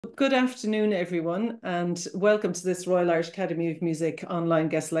Good afternoon, everyone, and welcome to this Royal Irish Academy of Music online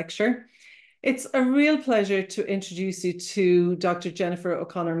guest lecture. It's a real pleasure to introduce you to Dr. Jennifer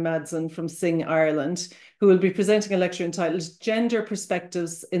O'Connor-Madsen from Sing Ireland, who will be presenting a lecture entitled Gender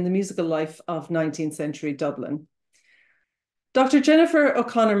Perspectives in the Musical Life of 19th Century Dublin. Dr. Jennifer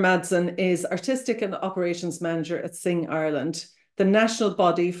O'Connor-Madsen is Artistic and Operations Manager at Sing Ireland, the national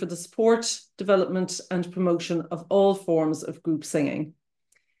body for the support, development and promotion of all forms of group singing.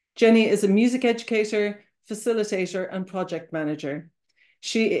 Jenny is a music educator, facilitator, and project manager.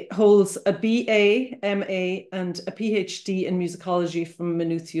 She holds a BA, MA, and a PhD in musicology from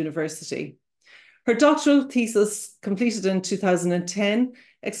Maynooth University. Her doctoral thesis, completed in 2010,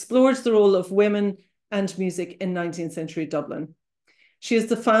 explores the role of women and music in 19th century Dublin. She is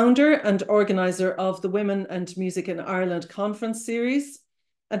the founder and organiser of the Women and Music in Ireland conference series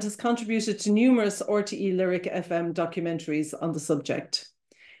and has contributed to numerous RTE Lyric FM documentaries on the subject.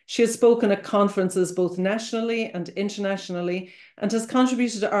 She has spoken at conferences both nationally and internationally and has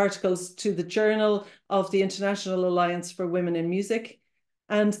contributed articles to the Journal of the International Alliance for Women in Music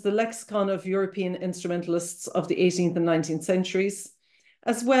and the Lexicon of European Instrumentalists of the 18th and 19th centuries,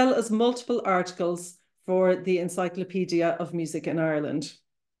 as well as multiple articles for the Encyclopedia of Music in Ireland.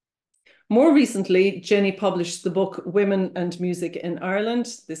 More recently, Jenny published the book Women and Music in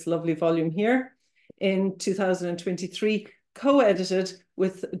Ireland, this lovely volume here, in 2023, co-edited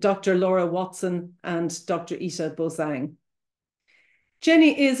with Dr. Laura Watson and Dr. Ita Bozang.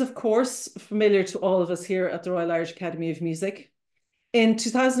 Jenny is, of course, familiar to all of us here at the Royal Irish Academy of Music. In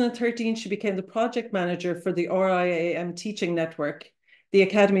 2013, she became the project manager for the RIAM Teaching Network, the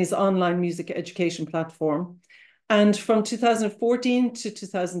Academy's online music education platform. And from 2014 to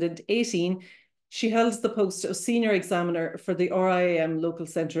 2018, she held the post of senior examiner for the RIAM local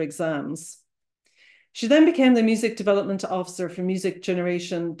centre exams. She then became the Music Development Officer for Music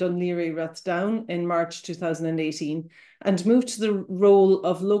Generation Dún Laoghaire Rathdown in March 2018 and moved to the role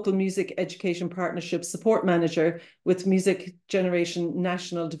of Local Music Education Partnership Support Manager with Music Generation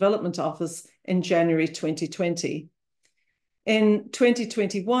National Development Office in January 2020. In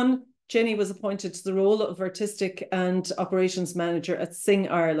 2021, Jenny was appointed to the role of Artistic and Operations Manager at Sing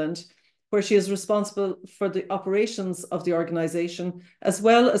Ireland, where she is responsible for the operations of the organisation, as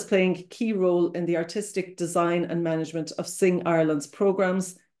well as playing a key role in the artistic design and management of Sing Ireland's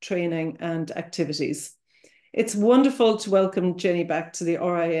programmes, training and activities. It's wonderful to welcome Jenny back to the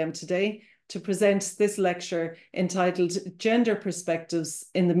RIM today to present this lecture entitled Gender Perspectives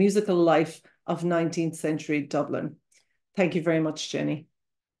in the Musical Life of 19th Century Dublin. Thank you very much, Jenny.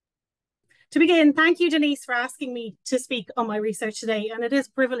 To begin, thank you, Denise, for asking me to speak on my research today, and it is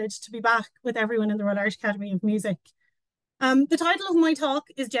a privilege to be back with everyone in the Royal Irish Academy of Music. The title of my talk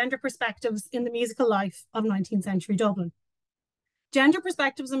is Gender Perspectives in the Musical Life of 19th Century Dublin. Gender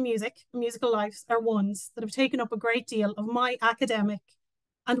perspectives in music and musical lives are ones that have taken up a great deal of my academic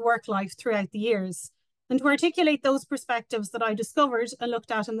and work life throughout the years. And to articulate those perspectives that I discovered and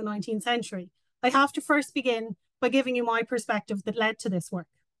looked at in the 19th century, I have to first begin by giving you my perspective that led to this work.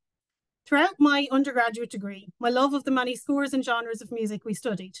 Throughout my undergraduate degree, my love of the many scores and genres of music we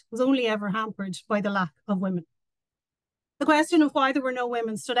studied was only ever hampered by the lack of women. The question of why there were no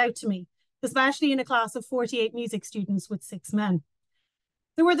women stood out to me, especially in a class of 48 music students with 6 men.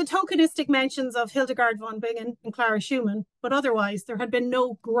 There were the tokenistic mentions of Hildegard von Bingen and Clara Schumann, but otherwise there had been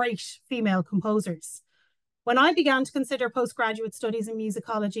no great female composers. When I began to consider postgraduate studies in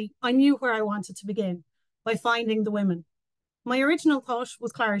musicology, I knew where I wanted to begin, by finding the women. My original thought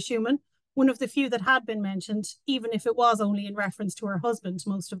was Clara Schumann, one of the few that had been mentioned, even if it was only in reference to her husband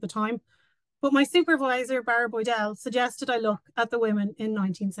most of the time. But my supervisor, Barra Boydell, suggested I look at the women in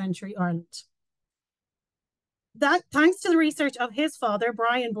 19th century Ireland. Thanks to the research of his father,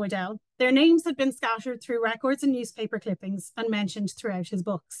 Brian Boydell, their names had been scattered through records and newspaper clippings and mentioned throughout his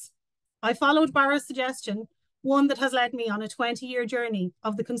books. I followed Barra's suggestion, one that has led me on a 20-year journey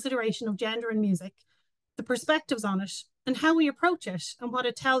of the consideration of gender in music, the perspectives on it, and how we approach it and what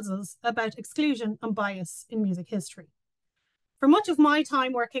it tells us about exclusion and bias in music history. For much of my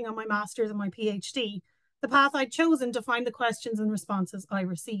time working on my master's and my PhD, the path I'd chosen defined the questions and responses I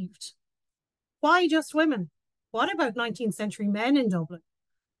received. Why just women? What about 19th century men in Dublin?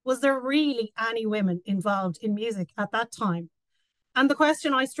 Was there really any women involved in music at that time? And the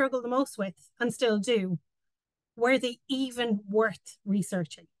question I struggle the most with, and still do, were they even worth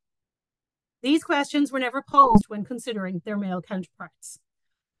researching? These questions were never posed when considering their male counterparts.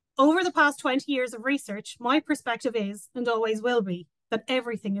 Over the past 20 years of research, my perspective is, and always will be, that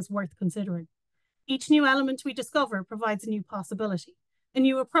everything is worth considering. Each new element we discover provides a new possibility, a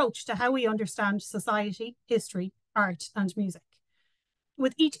new approach to how we understand society, history, art, and music.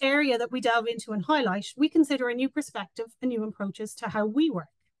 with each area that we delve into and highlight, we consider a new perspective and new approaches to how we work.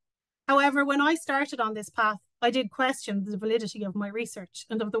 However, when I started on this path, I did question the validity of my research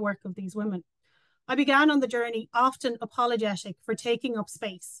and of the work of these women. I began on the journey often apologetic for taking up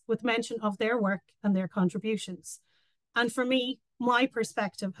space with mention of their work and their contributions. And for me, my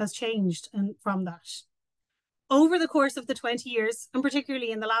perspective has changed from that. Over the course of the 20 years, and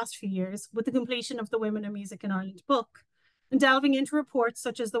particularly in the last few years, with the completion of the Women in Music in Ireland book, and delving into reports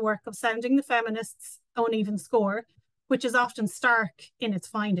such as the work of Sounding the Feminists' Uneven Score, which is often stark in its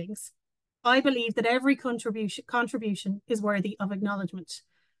findings, I believe that every contribution is worthy of acknowledgement.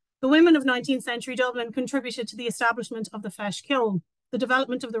 The women of 19th century Dublin contributed to the establishment of the Feis Ceoil, the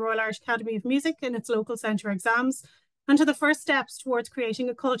development of the Royal Irish Academy of Music and its local centre exams, and to the first steps towards creating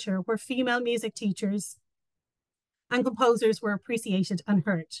a culture where female music teachers and composers were appreciated and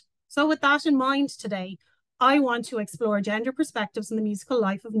heard. So with that in mind today, I want to explore gender perspectives in the musical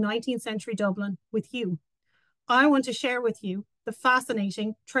life of 19th century Dublin with you. I want to share with you the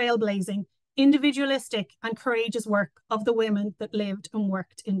fascinating, trailblazing, individualistic and courageous work of the women that lived and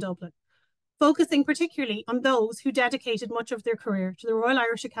worked in Dublin, focusing particularly on those who dedicated much of their career to the Royal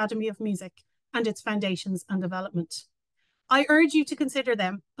Irish Academy of Music and its foundations and development. I urge you to consider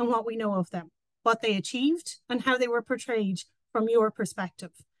them and what we know of them, what they achieved and how they were portrayed from your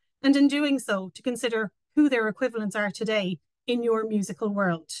perspective, and in doing so, to consider who their equivalents are today in your musical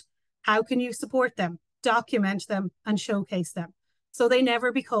world. How can you support them, document them, and showcase them, so they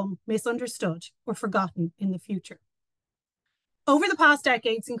never become misunderstood or forgotten in the future? Over the past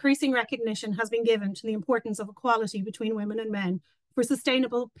decades, increasing recognition has been given to the importance of equality between women and men for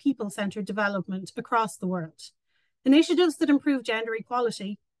sustainable people-centred development across the world. Initiatives that improve gender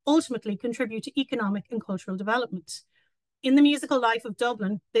equality ultimately contribute to economic and cultural development. In the musical life of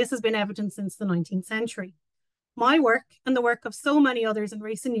Dublin, this has been evident since the 19th century. My work and the work of so many others in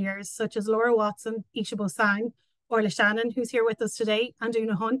recent years, such as Laura Watson, Isha Bosang, Orla Shannon, who's here with us today, and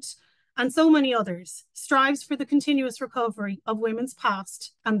Una Hunt, and so many others, strives for the continuous recovery of women's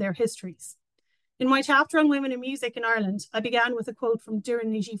past and their histories. In my chapter on women in music in Ireland, I began with a quote from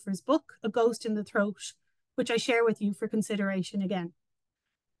Doireann Ní Dhíofra's book, A Ghost in the Throat, which I share with you for consideration again.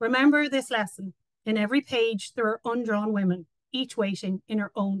 Remember this lesson. In every page, there are undrawn women, each waiting in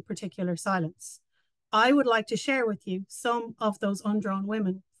her own particular silence. I would like to share with you some of those undrawn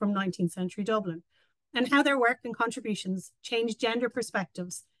women from 19th century Dublin and how their work and contributions changed gender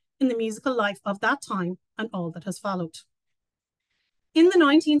perspectives in the musical life of that time and all that has followed. In the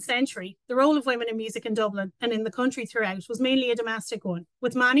 19th century, the role of women in music in Dublin and in the country throughout was mainly a domestic one,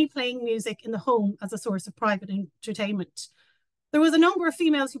 with many playing music in the home as a source of private entertainment. There was a number of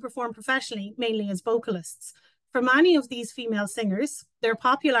females who performed professionally, mainly as vocalists. For many of these female singers, their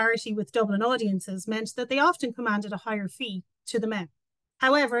popularity with Dublin audiences meant that they often commanded a higher fee to the men.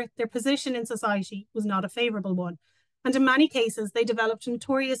 However, their position in society was not a favourable one, and in many cases they developed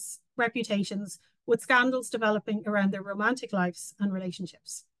notorious reputations, with scandals developing around their romantic lives and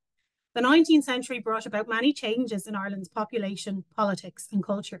relationships. The 19th century brought about many changes in Ireland's population, politics and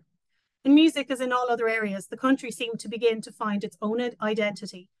culture. In music, as in all other areas, the country seemed to begin to find its own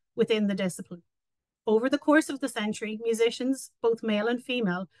identity within the discipline. Over the course of the century, musicians, both male and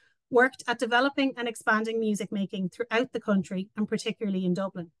female, worked at developing and expanding music making throughout the country and particularly in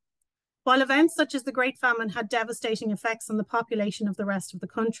Dublin. While events such as the Great Famine had devastating effects on the population of the rest of the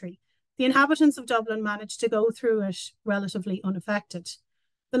country, the inhabitants of Dublin managed to go through it relatively unaffected.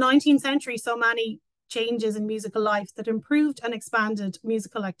 The 19th century saw many changes in musical life that improved and expanded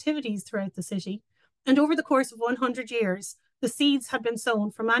musical activities throughout the city, and over the course of 100 years, the seeds had been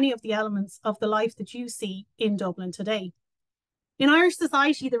sown for many of the elements of the life that you see in Dublin today. In Irish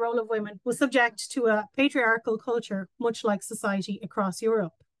society, the role of women was subject to a patriarchal culture, much like society across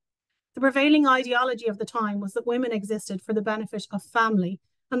Europe. The prevailing ideology of the time was that women existed for the benefit of family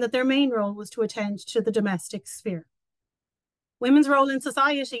and that their main role was to attend to the domestic sphere. Women's role in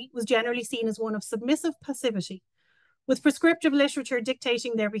society was generally seen as one of submissive passivity, with prescriptive literature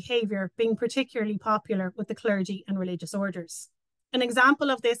dictating their behaviour being particularly popular with the clergy and religious orders. An example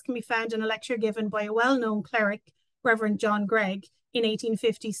of this can be found in a lecture given by a well-known cleric, Reverend John Gregg, in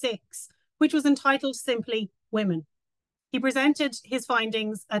 1856, which was entitled simply Women. He presented his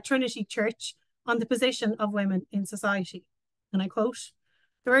findings at Trinity Church on the position of women in society. And I quote,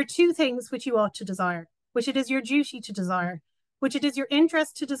 "There are two things which you ought to desire, which it is your duty to desire, which it is your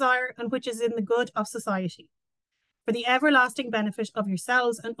interest to desire, and which is in the good of society, for the everlasting benefit of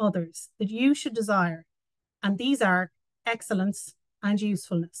yourselves and others, that you should desire, and these are excellence and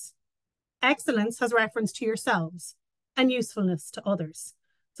usefulness." Excellence has reference to yourselves and usefulness to others.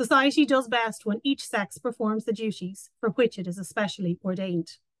 Society does best when each sex performs the duties for which it is especially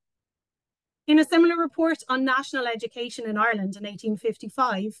ordained. In a similar report on national education in Ireland in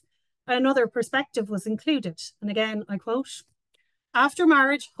 1855, another perspective was included. And again, I quote, "After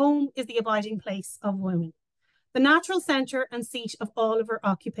marriage, home is the abiding place of women, the natural centre and seat of all of her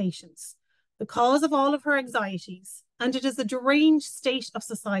occupations, the cause of all of her anxieties, and it is the deranged state of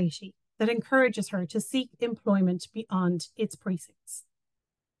society that encourages her to seek employment beyond its precincts."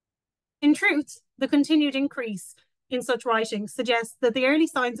 In truth, the continued increase in such writing suggests that the early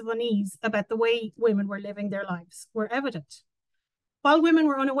signs of unease about the way women were living their lives were evident. While women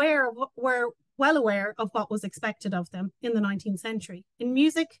were well aware of what was expected of them in the 19th century, in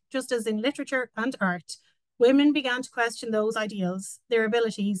music, just as in literature and art, women began to question those ideals, their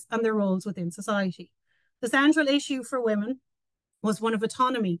abilities, and their roles within society. The central issue for women was one of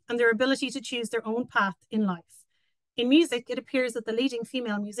autonomy and their ability to choose their own path in life. In music, it appears that the leading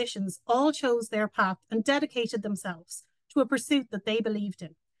female musicians all chose their path and dedicated themselves to a pursuit that they believed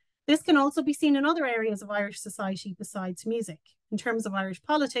in. This can also be seen in other areas of Irish society besides music. In terms of Irish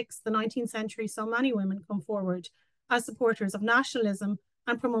politics, the 19th century saw many women come forward as supporters of nationalism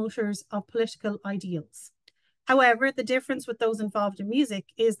and promoters of political ideals. However, the difference with those involved in music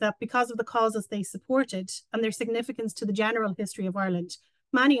is that because of the causes they supported and their significance to the general history of Ireland,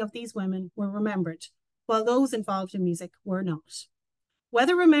 many of these women were remembered, while those involved in music were not.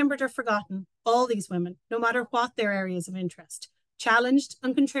 Whether remembered or forgotten, all these women, no matter what their areas of interest, challenged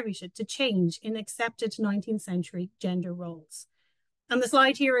and contributed to change in accepted 19th century gender roles. And the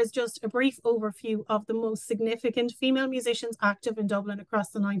slide here is just a brief overview of the most significant female musicians active in Dublin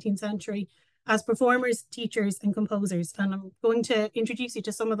across the 19th century as performers, teachers, and composers. And I'm going to introduce you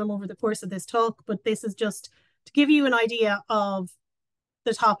to some of them over the course of this talk, but this is just to give you an idea of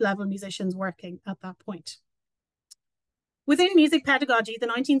the top level musicians working at that point. Within music pedagogy, the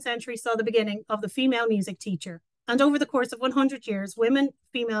 19th century saw the beginning of the female music teacher. And over the course of 100 years,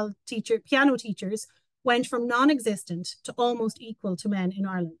 female piano teachers went from non-existent to almost equal to men in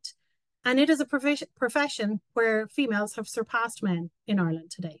Ireland. And it is a profession where females have surpassed men in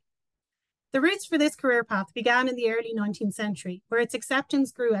Ireland today. The roots for this career path began in the early 19th century, where its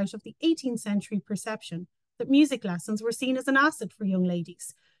acceptance grew out of the 18th century perception that music lessons were seen as an asset for young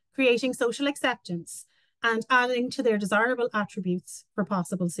ladies, creating social acceptance and adding to their desirable attributes for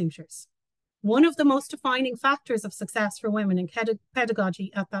possible suitors. One of the most defining factors of success for women in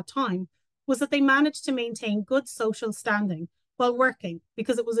pedagogy at that time was that they managed to maintain good social standing while working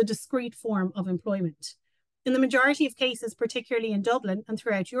because it was a discrete form of employment. In the majority of cases, particularly in Dublin and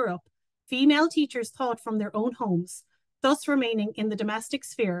throughout Europe, female teachers taught from their own homes, thus remaining in the domestic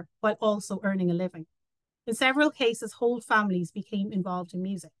sphere while also earning a living. In several cases, whole families became involved in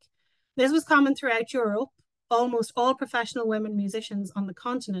music. This was common throughout Europe. Almost all professional women musicians on the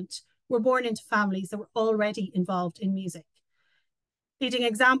continent were born into families that were already involved in music. Leading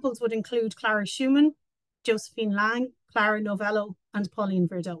examples would include Clara Schumann, Josephine Lang, Clara Novello, and Pauline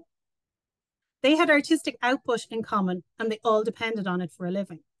Verdot. They had artistic output in common, and they all depended on it for a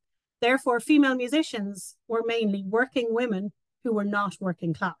living. Therefore, female musicians were mainly working women who were not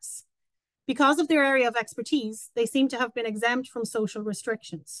working class. Because of their area of expertise, they seem to have been exempt from social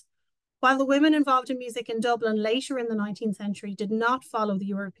restrictions. While the women involved in music in Dublin later in the 19th century did not follow the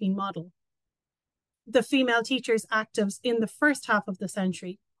European model, the female teachers active in the first half of the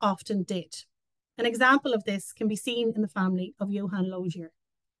century often did. An example of this can be seen in the family of Johann Logier.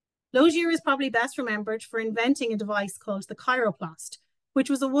 Logier is probably best remembered for inventing a device called the chiroplast, which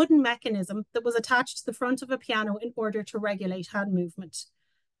was a wooden mechanism that was attached to the front of a piano in order to regulate hand movement.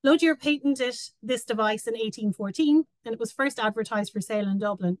 Logier patented this device in 1814, and it was first advertised for sale in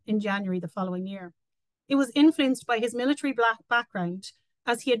Dublin in January the following year. It was influenced by his military background,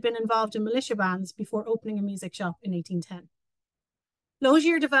 as he had been involved in militia bands before opening a music shop in 1810.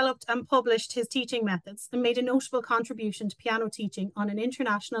 Logier developed and published his teaching methods and made a notable contribution to piano teaching on an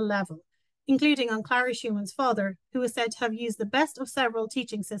international level, including on Clara Schumann's father, who is said to have used the best of several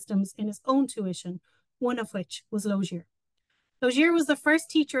teaching systems in his own tuition, one of which was Logier. Logier was the first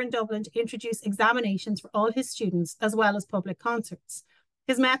teacher in Dublin to introduce examinations for all his students, as well as public concerts.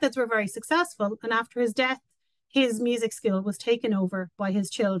 His methods were very successful, and after his death, his music skill was taken over by his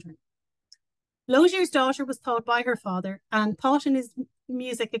children. Logier's daughter was taught by her father and taught in his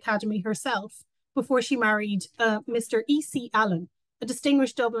music academy herself before she married Mr. E.C. Allen, a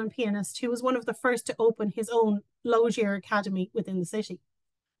distinguished Dublin pianist who was one of the first to open his own Logier Academy within the city.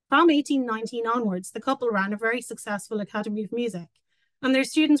 From 1819 onwards, the couple ran a very successful Academy of Music, and their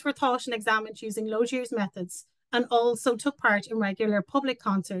students were taught and examined using Logier's methods and also took part in regular public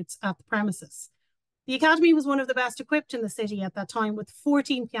concerts at the premises. The Academy was one of the best equipped in the city at that time, with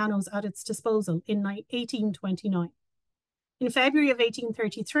 14 pianos at its disposal in 1829. In February of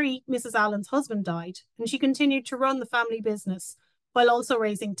 1833, Mrs. Allen's husband died, and she continued to run the family business while also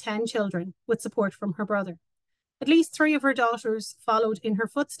raising 10 children with support from her brother. At least 3 of her daughters followed in her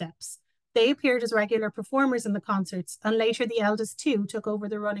footsteps. They appeared as regular performers in the concerts, and later the eldest 2 took over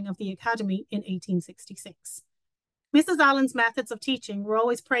the running of the Academy in 1866. Mrs. Allen's methods of teaching were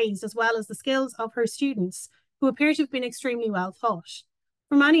always praised, as well as the skills of her students, who appear to have been extremely well taught.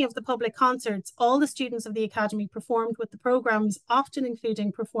 For many of the public concerts, all the students of the Academy performed with the programmes, often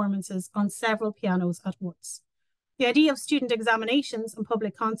including performances on several pianos at once. The idea of student examinations and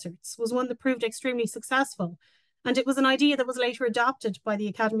public concerts was one that proved extremely successful, and it was an idea that was later adopted by the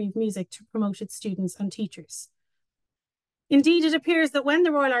Academy of Music to promote its students and teachers. Indeed, it appears that when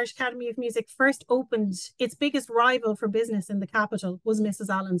the Royal Irish Academy of Music first opened, its biggest rival for business in the capital was Mrs.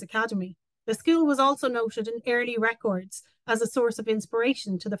 Allen's Academy. The school was also noted in early records as a source of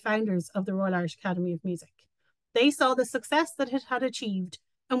inspiration to the founders of the Royal Irish Academy of Music. They saw the success that it had achieved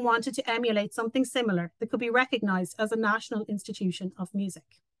and wanted to emulate something similar that could be recognised as a national institution of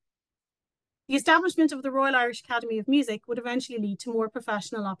music. The establishment of the Royal Irish Academy of Music would eventually lead to more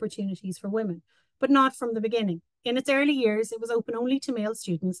professional opportunities for women, but not from the beginning. In its early years, it was open only to male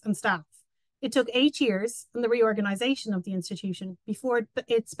students and staff. It took 8 years and the reorganisation of the institution before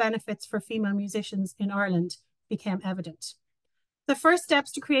its benefits for female musicians in Ireland became evident. The first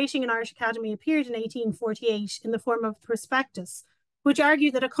steps to creating an Irish Academy appeared in 1848 in the form of a prospectus, which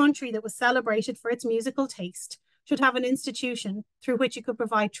argued that a country that was celebrated for its musical taste should have an institution through which it could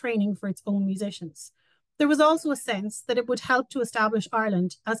provide training for its own musicians. There was also a sense that it would help to establish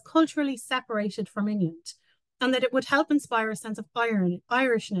Ireland as culturally separated from England, and that it would help inspire a sense of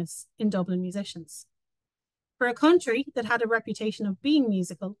Irishness in Dublin musicians. For a country that had a reputation of being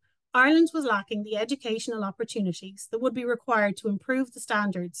musical, Ireland was lacking the educational opportunities that would be required to improve the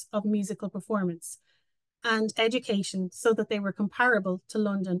standards of musical performance and education so that they were comparable to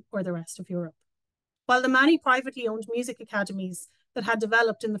London or the rest of Europe. While the many privately owned music academies that had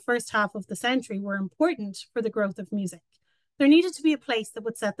developed in the first half of the century were important for the growth of music, there needed to be a place that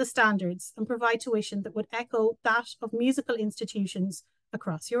would set the standards and provide tuition that would echo that of musical institutions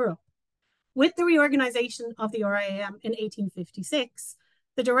across Europe. With the reorganisation of the RIAM in 1856,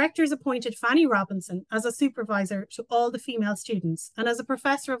 the directors appointed Fanny Robinson as a supervisor to all the female students and as a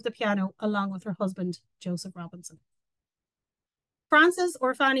professor of the piano along with her husband, Joseph Robinson. Frances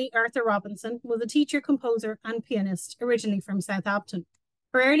or Fanny Arthur Robinson was a teacher, composer and pianist originally from Southampton.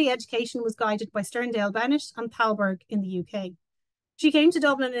 Her early education was guided by Sterndale Bennett and Thalberg in the UK. She came to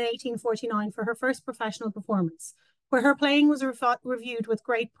Dublin in 1849 for her first professional performance, where her playing was reviewed with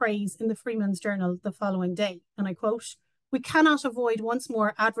great praise in the Freeman's Journal the following day, and I quote, "We cannot avoid once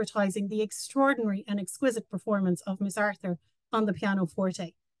more advertising the extraordinary and exquisite performance of Miss Arthur on the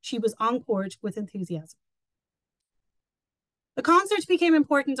pianoforte. She was encored with enthusiasm." The concert became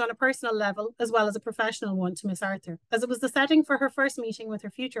important on a personal level as well as a professional one to Miss Arthur, as it was the setting for her first meeting with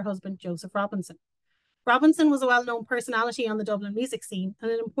her future husband, Joseph Robinson. Robinson was a well-known personality on the Dublin music scene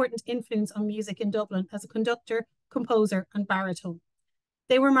and an important influence on music in Dublin as a conductor, composer and baritone.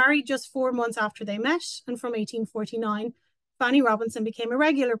 They were married just 4 months after they met, and from 1849, Fanny Robinson became a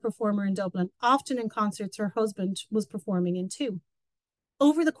regular performer in Dublin, often in concerts her husband was performing in too.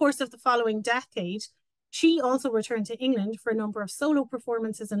 Over the course of the following decade, she also returned to England for a number of solo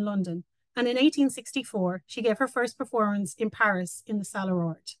performances in London, and in 1864, she gave her first performance in Paris in the Salle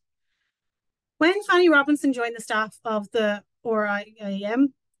Roard. When Fanny Robinson joined the staff of the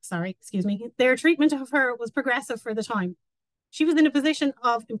RIAM, their treatment of her was progressive for the time. She was in a position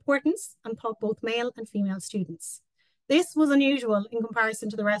of importance and taught both male and female students. This was unusual in comparison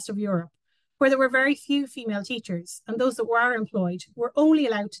to the rest of Europe, where there were very few female teachers, and those that were employed were only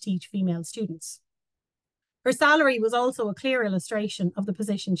allowed to teach female students. Her salary was also a clear illustration of the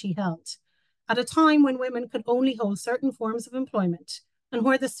position she held. At a time when women could only hold certain forms of employment, and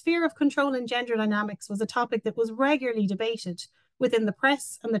where the sphere of control and gender dynamics was a topic that was regularly debated within the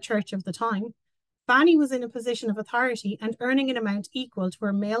press and the church of the time, Fanny was in a position of authority and earning an amount equal to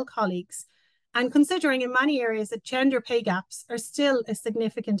her male colleagues, and considering in many areas that gender pay gaps are still a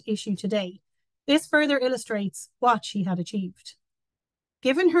significant issue today, this further illustrates what she had achieved.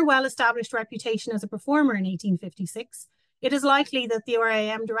 Given her well-established reputation as a performer in 1856, it is likely that the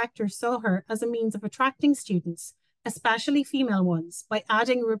RIAM directors saw her as a means of attracting students, especially female ones, by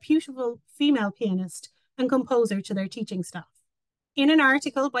adding a reputable female pianist and composer to their teaching staff. In an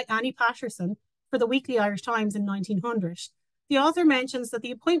article by Annie Patterson for the Weekly Irish Times in 1900, the author mentions that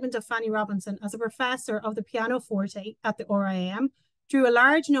the appointment of Fanny Robinson as a professor of the pianoforte at the RIAM drew a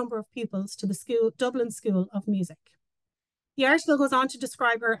large number of pupils to the Dublin School of Music. The article goes on to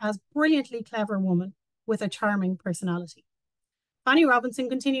describe her as a brilliantly clever woman with a charming personality. Fanny Robinson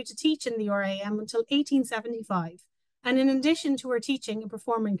continued to teach in the RIAM until 1875, and in addition to her teaching and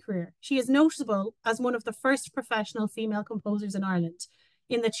performing career, she is notable as one of the first professional female composers in Ireland,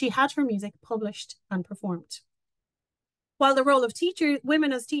 in that she had her music published and performed. While the role of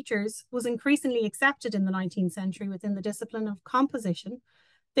women as teachers was increasingly accepted in the 19th century within the discipline of composition,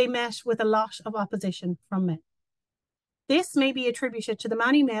 they met with a lot of opposition from men. This may be attributed to the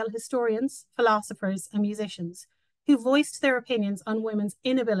many male historians, philosophers, and musicians who voiced their opinions on women's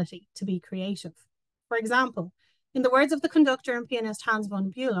inability to be creative. For example, in the words of the conductor and pianist Hans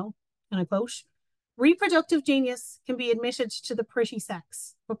von Bülow, and I quote, "Reproductive genius can be admitted to the pretty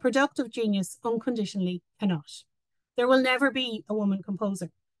sex, but productive genius unconditionally cannot. There will never be a woman composer,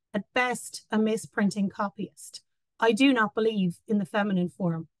 at best a misprinting copyist. I do not believe in the feminine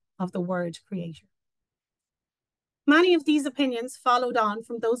form of the word creator." Many of these opinions followed on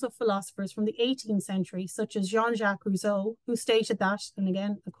from those of philosophers from the 18th century, such as Jean-Jacques Rousseau, who stated that, and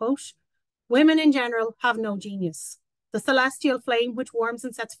again, a quote, "Women in general have no genius. The celestial flame which warms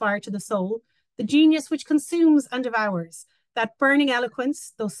and sets fire to the soul, the genius which consumes and devours, that burning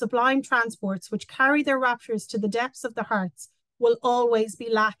eloquence, those sublime transports which carry their raptures to the depths of the hearts, will always be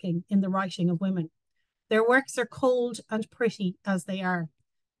lacking in the writing of women. Their works are cold and pretty as they are.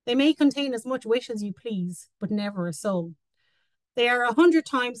 They may contain as much wish as you please, but never a soul. They are 100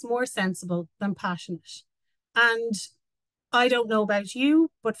 times more sensible than passionate." And I don't know about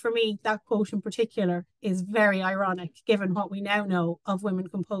you, but for me, that quote in particular is very ironic, given what we now know of women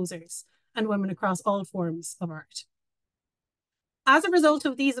composers and women across all forms of art. As a result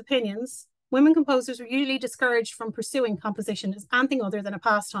of these opinions, women composers were usually discouraged from pursuing composition as anything other than a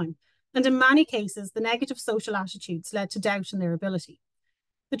pastime, and in many cases, the negative social attitudes led to doubt in their ability.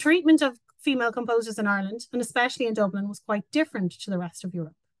 The treatment of female composers in Ireland, and especially in Dublin, was quite different to the rest of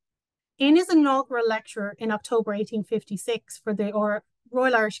Europe. In his inaugural lecture in October 1856 for the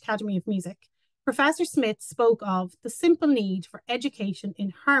Royal Irish Academy of Music, Professor Smith spoke of the simple need for education in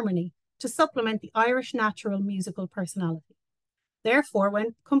harmony to supplement the Irish natural musical personality. Therefore,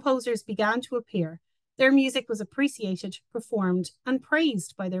 when composers began to appear, their music was appreciated, performed, and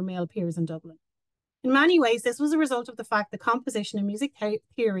praised by their male peers in Dublin. In many ways, this was a result of the fact that composition and music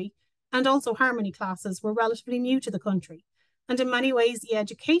theory and also harmony classes were relatively new to the country, and in many ways, the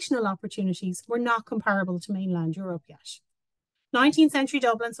educational opportunities were not comparable to mainland Europe yet. 19th century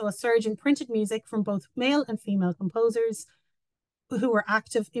Dublin saw a surge in printed music from both male and female composers who were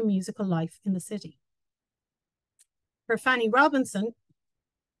active in musical life in the city. For Fanny Robinson,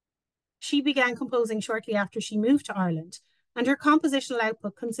 she began composing shortly after she moved to Ireland, and her compositional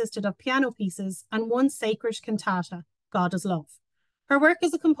output consisted of piano pieces and one sacred cantata, God is Love. Her work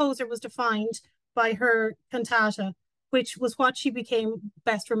as a composer was defined by her cantata, which was what she became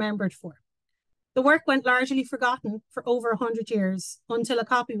best remembered for. The work went largely forgotten for over 100 years until a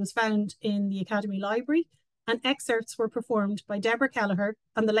copy was found in the Academy Library, and excerpts were performed by Deborah Kelleher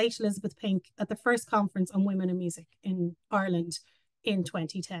and the late Elizabeth Pink at the first conference on women in music in Ireland in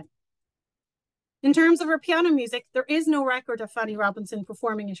 2010. In terms of her piano music, there is no record of Fanny Robinson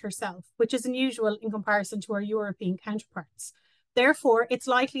performing it herself, which is unusual in comparison to her European counterparts. Therefore, it's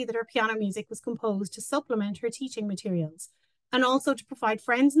likely that her piano music was composed to supplement her teaching materials and also to provide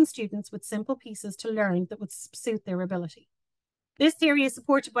friends and students with simple pieces to learn that would suit their ability. This theory is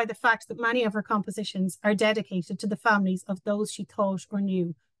supported by the fact that many of her compositions are dedicated to the families of those she taught or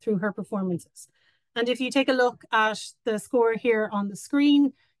knew through her performances. And if you take a look at the score here on the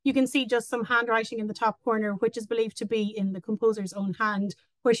screen, you can see just some handwriting in the top corner, which is believed to be in the composer's own hand,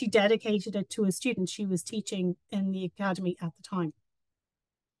 where she dedicated it to a student she was teaching in the academy at the time.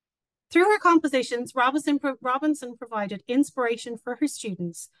 Through her compositions, Robinson provided inspiration for her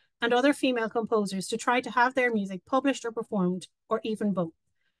students and other female composers to try to have their music published or performed, or even both.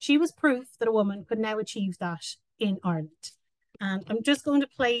 She was proof that a woman could now achieve that in Ireland. And I'm just going to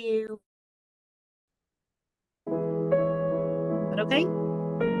play you. Is that okay?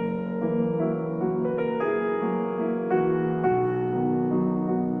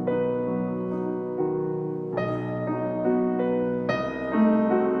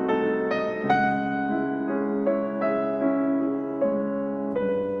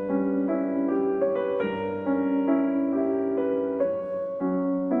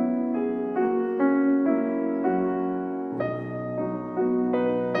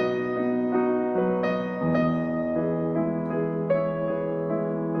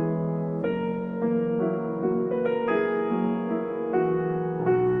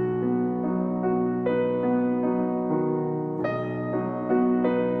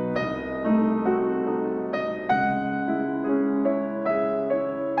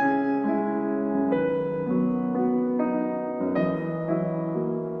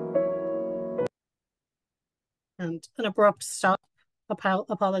 And an abrupt stop.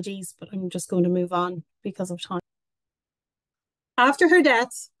 Apologies, but I'm just going to move on because of time. After her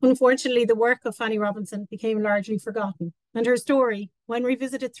death, unfortunately, the work of Fanny Robinson became largely forgotten, and her story, when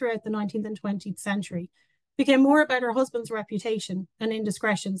revisited throughout the 19th and 20th century, became more about her husband's reputation and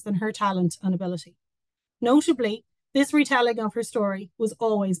indiscretions than her talent and ability. Notably, this retelling of her story was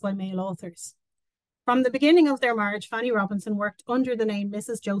always by male authors. From the beginning of their marriage, Fanny Robinson worked under the name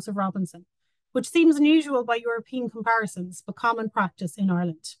Mrs. Joseph Robinson, which seems unusual by European comparisons, but common practice in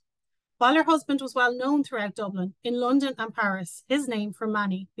Ireland. While her husband was well known throughout Dublin, in London and Paris, his name for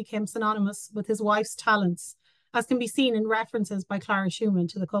many became synonymous with his wife's talents, as can be seen in references by Clara Schumann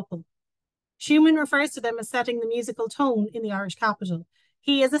to the couple. Schumann refers to them as setting the musical tone in the Irish capital.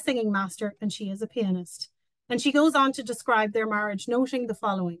 He is a singing master and she is a pianist. And she goes on to describe their marriage, noting the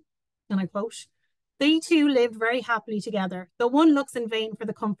following, and I quote, "They two lived very happily together, though one looks in vain for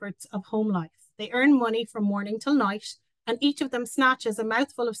the comforts of home life. They earn money from morning till night, and each of them snatches a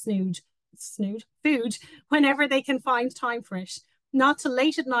mouthful of food whenever they can find time for it. Not till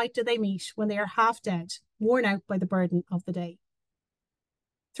late at night do they meet, when they are half dead, worn out by the burden of the day."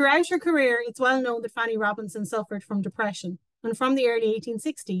 Throughout her career, it's well known that Fanny Robinson suffered from depression, and from the early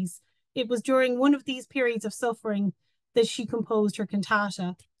 1860s, it was during one of these periods of suffering that she composed her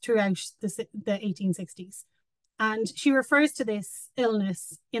cantata throughout the 1860s. And she refers to this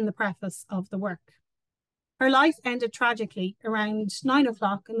illness in the preface of the work. Her life ended tragically around 9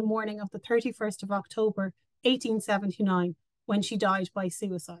 o'clock in the morning of the 31st of October, 1879, when she died by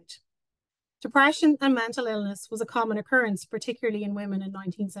suicide. Depression and mental illness was a common occurrence, particularly in women in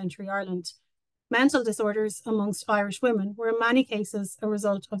 19th century Ireland. Mental disorders amongst Irish women were in many cases a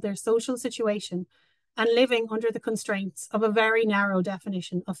result of their social situation and living under the constraints of a very narrow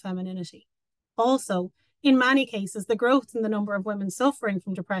definition of femininity. Also, in many cases, the growth in the number of women suffering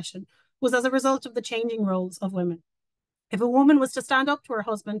from depression was as a result of the changing roles of women. If a woman was to stand up to her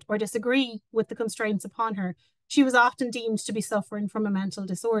husband or disagree with the constraints upon her, she was often deemed to be suffering from a mental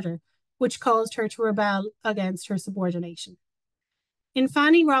disorder, which caused her to rebel against her subordination. In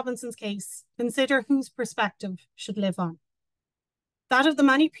Fanny Robinson's case, consider whose perspective should live on. That of the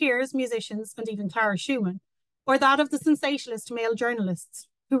many peers, musicians, and even Clara Schumann, or that of the sensationalist male journalists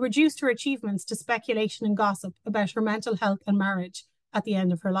who reduced her achievements to speculation and gossip about her mental health and marriage at the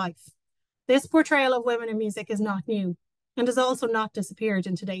end of her life. This portrayal of women in music is not new and has also not disappeared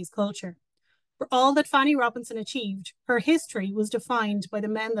in today's culture. For all that Fanny Robinson achieved, her history was defined by the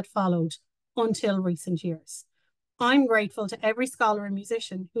men that followed until recent years. I'm grateful to every scholar and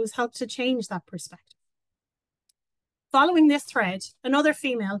musician who has helped to change that perspective. Following this thread, another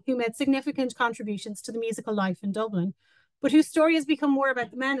female who made significant contributions to the musical life in Dublin, but whose story has become more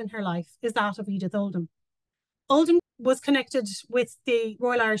about the men in her life, is that of Edith Oldham. Oldham was connected with the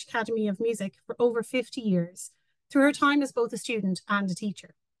Royal Irish Academy of Music for over 50 years, through her time as both a student and a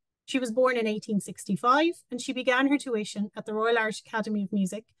teacher. She was born in 1865 and she began her tuition at the Royal Irish Academy of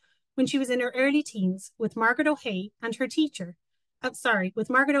Music when she was in her early teens with Margaret O'Hay and her teacher. With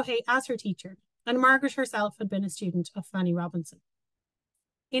Margaret O'Hay as her teacher, and Margaret herself had been a student of Fanny Robinson.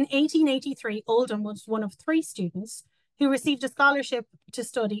 In 1883, Oldham was one of 3 students who received a scholarship to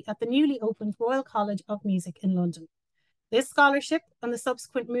study at the newly opened Royal College of Music in London. This scholarship and the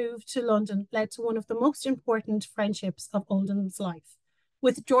subsequent move to London led to one of the most important friendships of Oldham's life,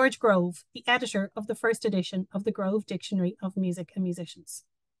 with George Grove, the editor of the first edition of the Grove Dictionary of Music and Musicians.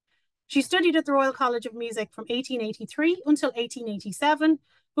 She studied at the Royal College of Music from 1883 until 1887,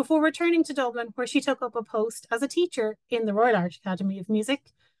 before returning to Dublin, where she took up a post as a teacher in the Royal Irish Academy of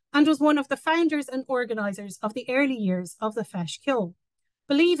Music and was one of the founders and organisers of the early years of the Feis Ceoil,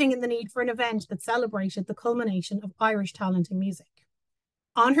 believing in the need for an event that celebrated the culmination of Irish talent in music.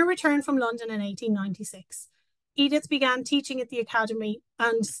 On her return from London in 1896, Edith began teaching at the Academy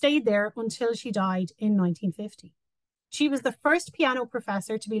and stayed there until she died in 1950. She was the first piano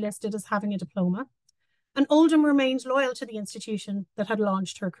professor to be listed as having a diploma, and Oldham remained loyal to the institution that had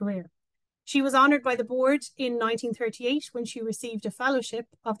launched her career. She was honoured by the board in 1938 when she received a fellowship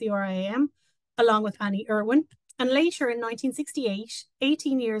of the RIAM, along with Annie Irwin, and later in 1968,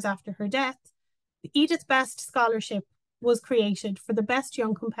 18 years after her death, the Edith Best Scholarship was created for the best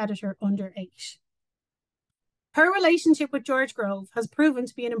young competitor under 8. Her relationship with George Grove has proven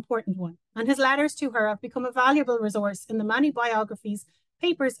to be an important one, and his letters to her have become a valuable resource in the many biographies,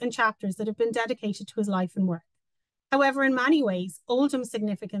 papers and chapters that have been dedicated to his life and work. However, in many ways, Oldham's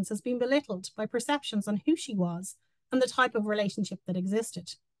significance has been belittled by perceptions on who she was and the type of relationship that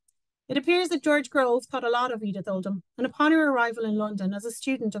existed. It appears that George Grove thought a lot of Edith Oldham, and upon her arrival in London as a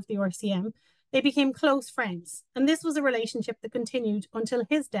student of the RCM, they became close friends, and this was a relationship that continued until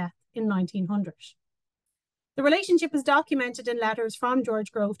his death in 1900. The relationship is documented in letters from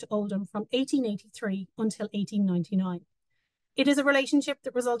George Grove to Oldham from 1883 until 1899. It is a relationship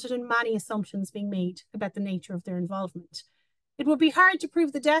that resulted in many assumptions being made about the nature of their involvement. It would be hard to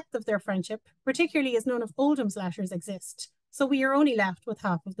prove the depth of their friendship, particularly as none of Oldham's letters exist, so we are only left with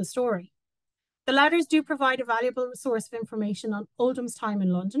half of the story. The letters do provide a valuable source of information on Oldham's time in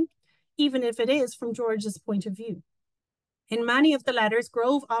London, even if it is from George's point of view. In many of the letters,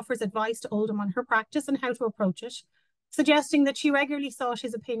 Grove offers advice to Oldham on her practice and how to approach it, suggesting that she regularly sought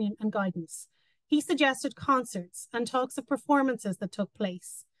his opinion and guidance. He suggested concerts and talks of performances that took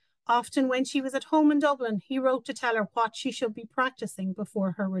place. Often when she was at home in Dublin, he wrote to tell her what she should be practicing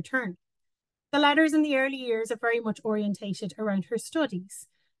before her return. The letters in the early years are very much orientated around her studies,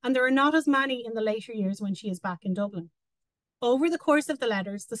 and there are not as many in the later years when she is back in Dublin. Over the course of the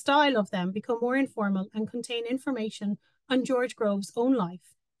letters, the style of them become more informal and contain information on George Grove's own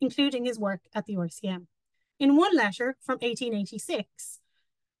life, including his work at the RCM. In one letter from 1886,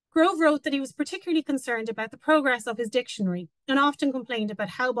 Grove wrote that he was particularly concerned about the progress of his dictionary and often complained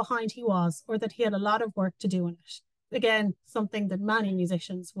about how behind he was or that he had a lot of work to do in it. Again, something that many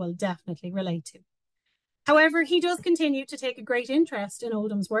musicians will definitely relate to. However, he does continue to take a great interest in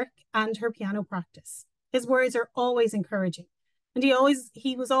Oldham's work and her piano practice. His words are always encouraging, and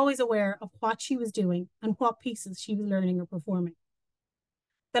he was always aware of what she was doing and what pieces she was learning or performing.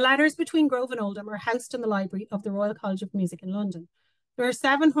 The letters between Grove and Oldham are housed in the library of the Royal College of Music in London. There are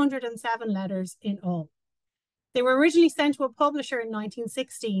 707 letters in all. They were originally sent to a publisher in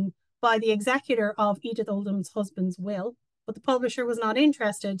 1916 by the executor of Edith Oldham's husband's will, but the publisher was not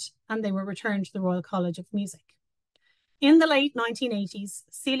interested and they were returned to the Royal College of Music. In the late 1980s,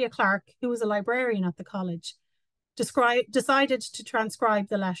 Celia Clark, who was a librarian at the college, decided to transcribe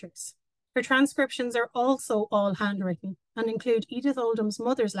the letters. Her transcriptions are also all handwritten and include Edith Oldham's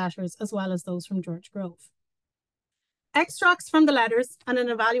mother's letters as well as those from George Grove. Extracts from the letters and an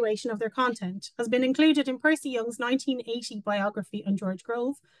evaluation of their content has been included in Percy Young's 1980 biography on George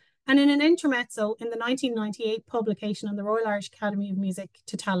Grove and in an intermezzo in the 1998 publication on the Royal Irish Academy of Music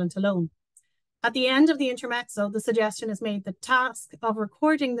To Talent Alone. At the end of the intermezzo, the suggestion is made that the task of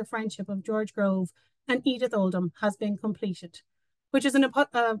recording the friendship of George Grove and Edith Oldham has been completed, which is an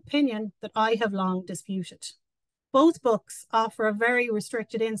opinion that I have long disputed. Both books offer a very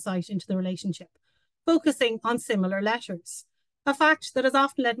restricted insight into the relationship, focusing on similar letters, a fact that has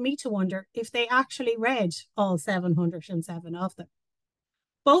often led me to wonder if they actually read all 707 of them.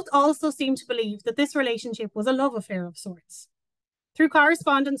 Both also seem to believe that this relationship was a love affair of sorts. Through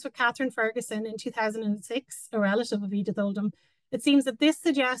correspondence with Catherine Ferguson in 2006, a relative of Edith Oldham, it seems that this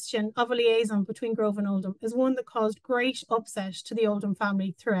suggestion of a liaison between Grove and Oldham is one that caused great upset to the Oldham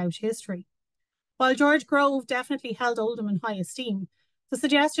family throughout history. While George Grove definitely held Oldham in high esteem, the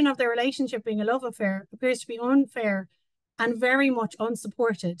suggestion of their relationship being a love affair appears to be unfair and very much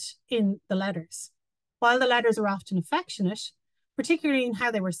unsupported in the letters. While the letters are often affectionate, particularly in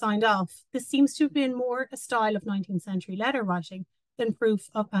how they were signed off, this seems to have been more a style of 19th century letter writing than proof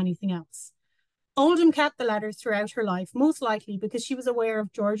of anything else. Oldham kept the letters throughout her life, most likely because she was aware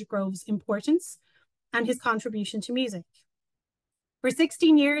of George Grove's importance and his contribution to music. For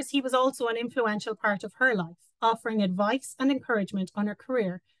 16 years, he was also an influential part of her life, offering advice and encouragement on her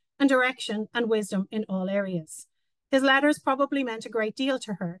career and direction and wisdom in all areas. His letters probably meant a great deal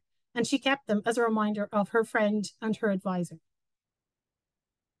to her, and she kept them as a reminder of her friend and her advisor.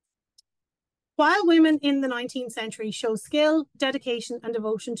 While women in the 19th century show skill, dedication, and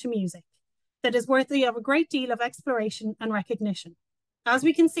devotion to music that is worthy of a great deal of exploration and recognition, as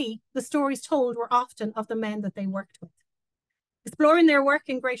we can see, the stories told were often of the men that they worked with. Exploring their work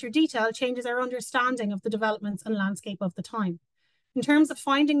in greater detail changes our understanding of the developments and landscape of the time. In terms of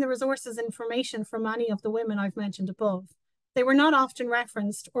finding the resources and information from many of the women I've mentioned above, they were not often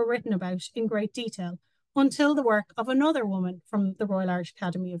referenced or written about in great detail until the work of another woman from the Royal Irish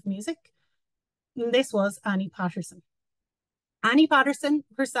Academy of Music, and this was Annie Patterson. Annie Patterson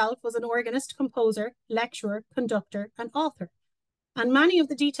herself was an organist, composer, lecturer, conductor, and author. And many of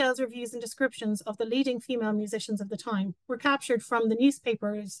the details, reviews, and descriptions of the leading female musicians of the time were captured from the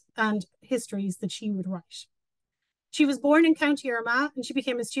newspapers and histories that she would write. She was born in County Armagh and she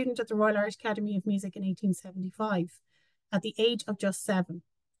became a student at the Royal Irish Academy of Music in 1875 at the age of just 7.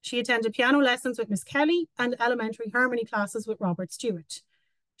 She attended piano lessons with Miss Kelly and elementary harmony classes with Robert Stewart.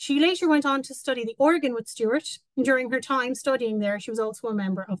 She later went on to study the organ with Stewart, and during her time studying there, she was also a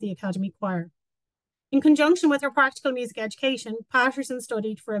member of the Academy Choir. In conjunction with her practical music education, Patterson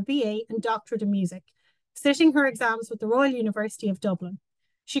studied for a BA and Doctorate in Music, sitting her exams with the Royal University of Dublin.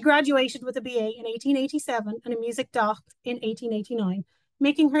 She graduated with a BA in 1887 and a Music Doc in 1889,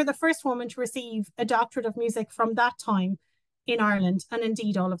 making her the first woman to receive a doctorate of music from that time in Ireland and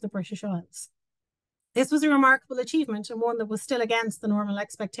indeed all of the British Isles. This was a remarkable achievement and one that was still against the normal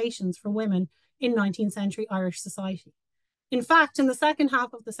expectations for women in 19th century Irish society. In fact, in the second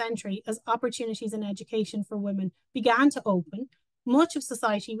half of the century, as opportunities in education for women began to open, much of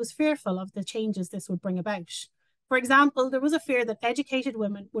society was fearful of the changes this would bring about. For example, there was a fear that educated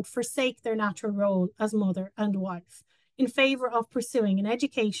women would forsake their natural role as mother and wife in favour of pursuing an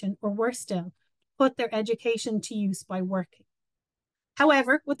education, or worse still, put their education to use by working.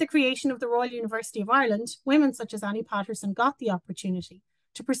 However, with the creation of the Royal University of Ireland, women such as Annie Patterson got the opportunity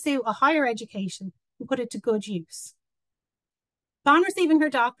to pursue a higher education and put it to good use. Upon receiving her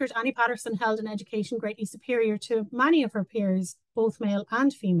doctorate, Annie Patterson held an education greatly superior to many of her peers, both male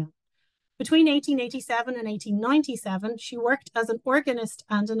and female. Between 1887 and 1897, she worked as an organist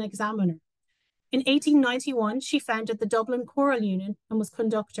and an examiner. In 1891, she founded the Dublin Choral Union and was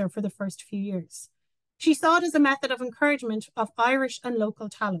conductor for the first few years. She saw it as a method of encouragement of Irish and local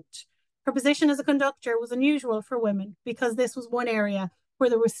talent. Her position as a conductor was unusual for women because this was one area where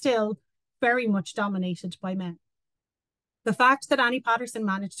they were still very much dominated by men. The fact that Annie Patterson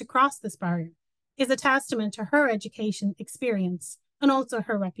managed to cross this barrier is a testament to her education experience and also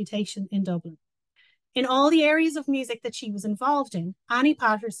her reputation in Dublin. In all the areas of music that she was involved in, Annie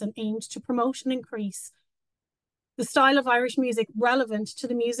Patterson aimed to promote and increase the style of Irish music relevant to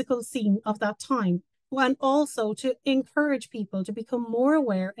the musical scene of that time, and also to encourage people to become more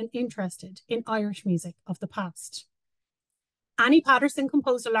aware and interested in Irish music of the past. Annie Patterson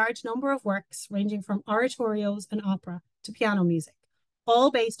composed a large number of works ranging from oratorios and opera to piano music,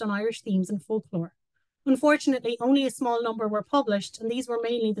 all based on Irish themes and folklore. Unfortunately, only a small number were published, and these were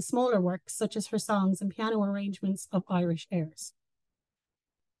mainly the smaller works, such as her songs and piano arrangements of Irish airs.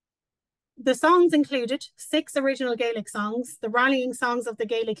 The songs included 6 original Gaelic songs, the rallying songs of the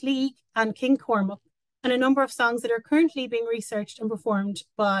Gaelic League and King Cormac, and a number of songs that are currently being researched and performed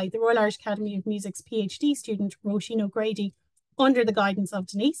by the Royal Irish Academy of Music's PhD student, Roisin O'Grady, under the guidance of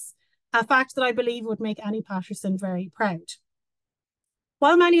Denise, a fact that I believe would make Annie Patterson very proud.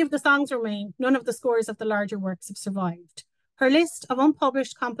 While many of the songs remain, none of the scores of the larger works have survived. Her list of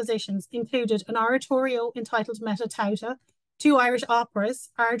unpublished compositions included an oratorio entitled Meta Tauta, 2 Irish operas,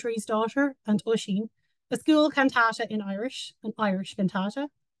 Ardree's Daughter and Usheen, a school cantata in Irish, an Irish cantata,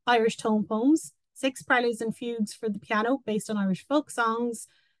 Irish tone poems, 6 preludes and fugues for the piano based on Irish folk songs,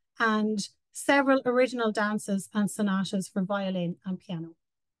 and several original dances and sonatas for violin and piano.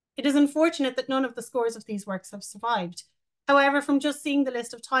 It is unfortunate that none of the scores of these works have survived. However, from just seeing the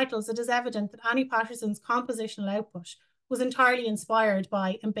list of titles, it is evident that Annie Patterson's compositional output was entirely inspired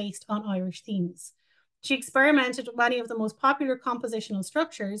by and based on Irish themes. She experimented with many of the most popular compositional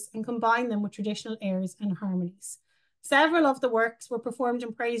structures and combined them with traditional airs and harmonies. Several of the works were performed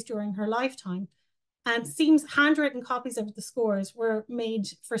and praised during her lifetime, and seems handwritten copies of the scores were made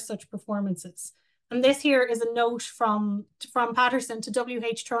for such performances. And this here is a note from Patterson to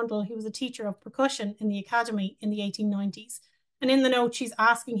W.H. Trundle, who was a teacher of percussion in the Academy in the 1890s. And in the note, she's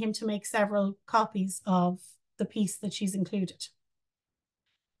asking him to make several copies of the piece that she's included.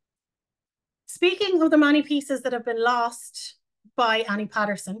 Speaking of the many pieces that have been lost by Annie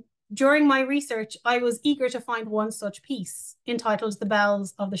Patterson, during my research, I was eager to find one such piece entitled The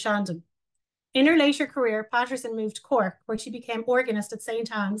Bells of the Shandon. In her later career, Patterson moved to Cork, where she became organist at St.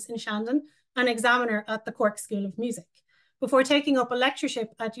 Anne's in Shandon and examiner at the Cork School of Music, before taking up a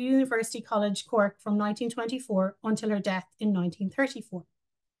lectureship at University College Cork from 1924 until her death in 1934.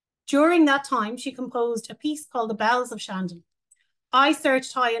 During that time, she composed a piece called The Bells of Shandon. I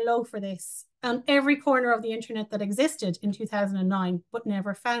searched high and low for this on every corner of the internet that existed in 2009, but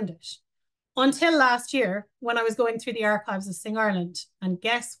never found it. Until last year, when I was going through the archives of Sing Ireland, and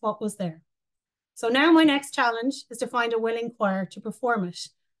guess what was there? So now my next challenge is to find a willing choir to perform it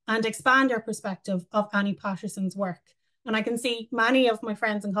and expand our perspective of Annie Patterson's work. And I can see many of my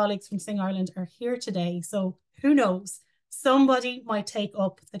friends and colleagues from Sing Ireland are here today, so who knows, somebody might take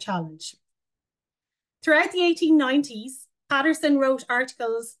up the challenge. Throughout the 1890s, Patterson wrote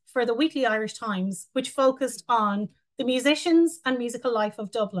articles for the Weekly Irish Times, which focused on the musicians and musical life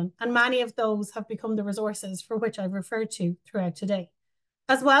of Dublin, and many of those have become the resources for which I've referred to throughout today.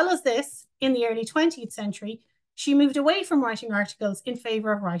 As well as this, in the early 20th century, she moved away from writing articles in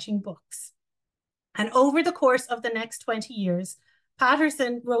favour of writing books. And over the course of the next 20 years,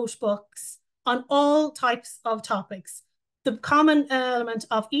 Patterson wrote books on all types of topics. The common element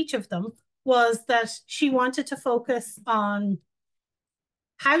of each of them was that she wanted to focus on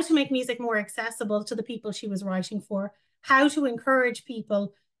how to make music more accessible to the people she was writing for, how to encourage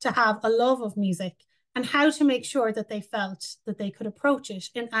people to have a love of music, and how to make sure that they felt that they could approach it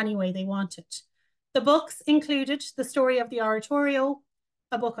in any way they wanted. The books included The Story of the Oratorio,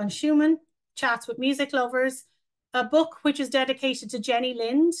 a book on Schumann, Chats with Music Lovers, a book which is dedicated to Jenny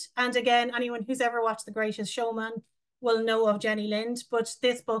Lind. And again, anyone who's ever watched The Greatest Showman will know of Jenny Lind, but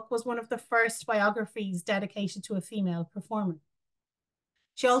this book was one of the first biographies dedicated to a female performer.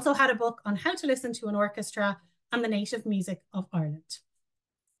 She also had a book on how to listen to an orchestra and the native music of Ireland.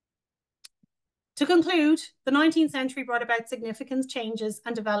 To conclude, the 19th century brought about significant changes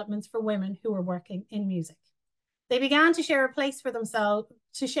and developments for women who were working in music. They began to shape a place for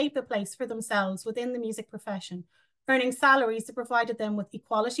themselves within the music profession, earning salaries that provided them with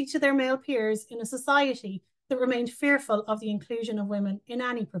equality to their male peers in a society that remained fearful of the inclusion of women in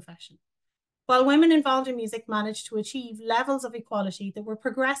any profession. While women involved in music managed to achieve levels of equality that were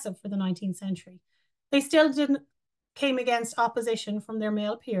progressive for the 19th century, they still came against opposition from their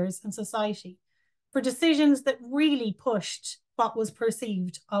male peers and society for decisions that really pushed what was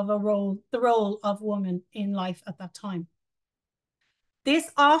perceived of the role of women in life at that time. This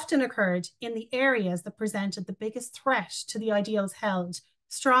often occurred in the areas that presented the biggest threat to the ideals held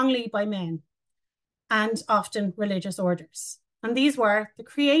strongly by men and often religious orders. And these were the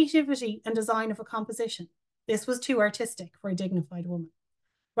creativity and design of a composition. This was too artistic for a dignified woman.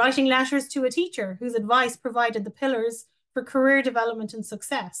 Writing letters to a teacher whose advice provided the pillars for career development and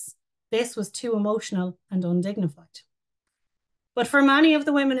success. This was too emotional and undignified. But for many of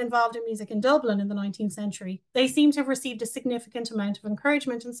the women involved in music in Dublin in the 19th century, they seem to have received a significant amount of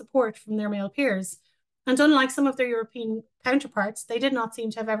encouragement and support from their male peers. And unlike some of their European counterparts, they did not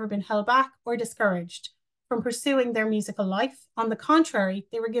seem to have ever been held back or discouraged from pursuing their musical life. On the contrary,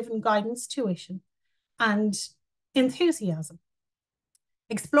 they were given guidance, tuition, and enthusiasm.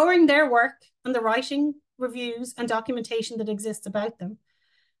 Exploring their work and the writing, reviews, and documentation that exists about them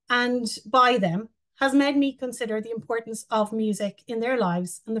and by them has made me consider the importance of music in their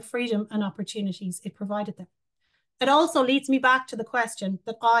lives and the freedom and opportunities it provided them. It also leads me back to the question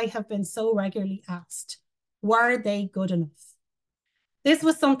that I have been so regularly asked: were they good enough? This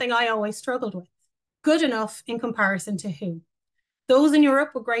was something I always struggled with. Good enough in comparison to who? Those in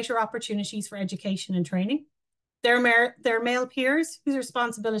Europe with greater opportunities for education and training, their male peers whose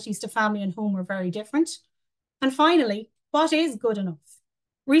responsibilities to family and home were very different, and finally, what is good enough?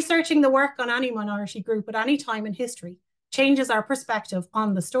 Researching the work on any minority group at any time in history changes our perspective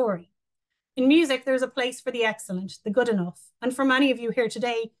on the story. In music, there's a place for the excellent, the good enough, and for many of you here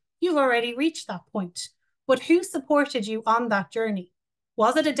today, you've already reached that point. But who supported you on that journey?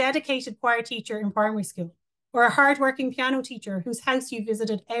 Was it a dedicated choir teacher in primary school, or a hardworking piano teacher whose house you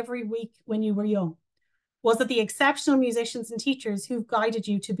visited every week when you were young? Was it the exceptional musicians and teachers who've guided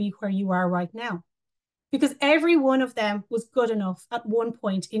you to be where you are right now? Because every one of them was good enough at one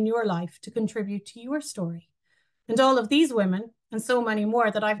point in your life to contribute to your story. And all of these women, and so many more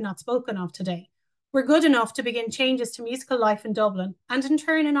that I've not spoken of today, were good enough to begin changes to musical life in Dublin and in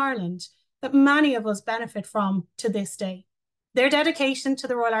turn in Ireland that many of us benefit from to this day. Their dedication to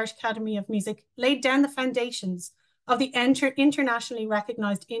the Royal Irish Academy of Music laid down the foundations of the internationally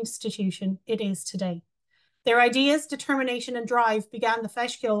recognised institution it is today. Their ideas, determination and drive began the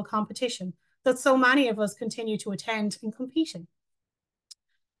Feisteáil competition that so many of us continue to attend and compete in.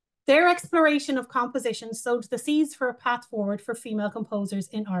 Their exploration of composition sowed the seeds for a path forward for female composers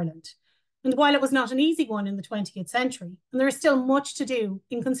in Ireland. And while it was not an easy one in the 20th century, and there is still much to do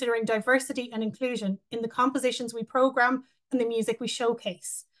in considering diversity and inclusion in the compositions we programme and the music we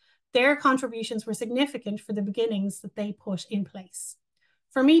showcase, their contributions were significant for the beginnings that they put in place.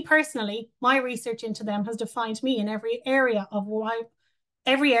 For me personally, my research into them has defined me in every area of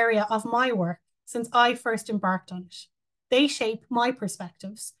my work since I first embarked on it. They shape my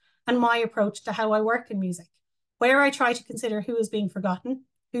perspectives and my approach to how I work in music, where I try to consider who is being forgotten,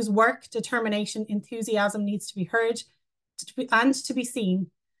 whose work, determination, enthusiasm needs to be heard and to be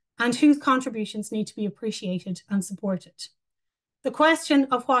seen, and whose contributions need to be appreciated and supported. The question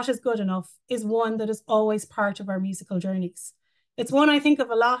of what is good enough is one that is always part of our musical journeys. It's one I think of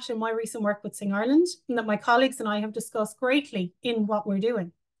a lot in my recent work with Sing Ireland, and that my colleagues and I have discussed greatly in what we're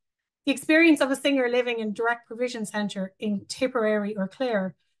doing. The experience of a singer living in direct provision centre in Tipperary or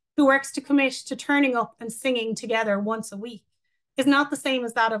Clare, who works to commit to turning up and singing together once a week, is not the same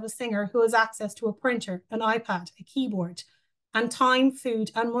as that of a singer who has access to a printer, an iPad, a keyboard, and time,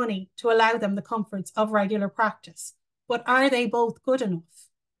 food, and money to allow them the comforts of regular practice. But are they both good enough?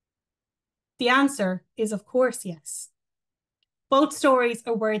 The answer is, of course, yes. Both stories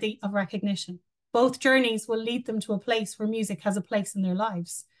are worthy of recognition. Both journeys will lead them to a place where music has a place in their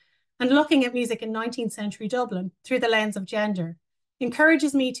lives. And looking at music in 19th century Dublin through the lens of gender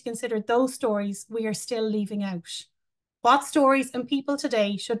encourages me to consider those stories we are still leaving out. What stories and people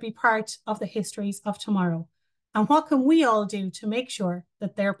today should be part of the histories of tomorrow? And what can we all do to make sure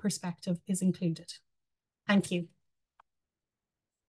that their perspective is included? Thank you.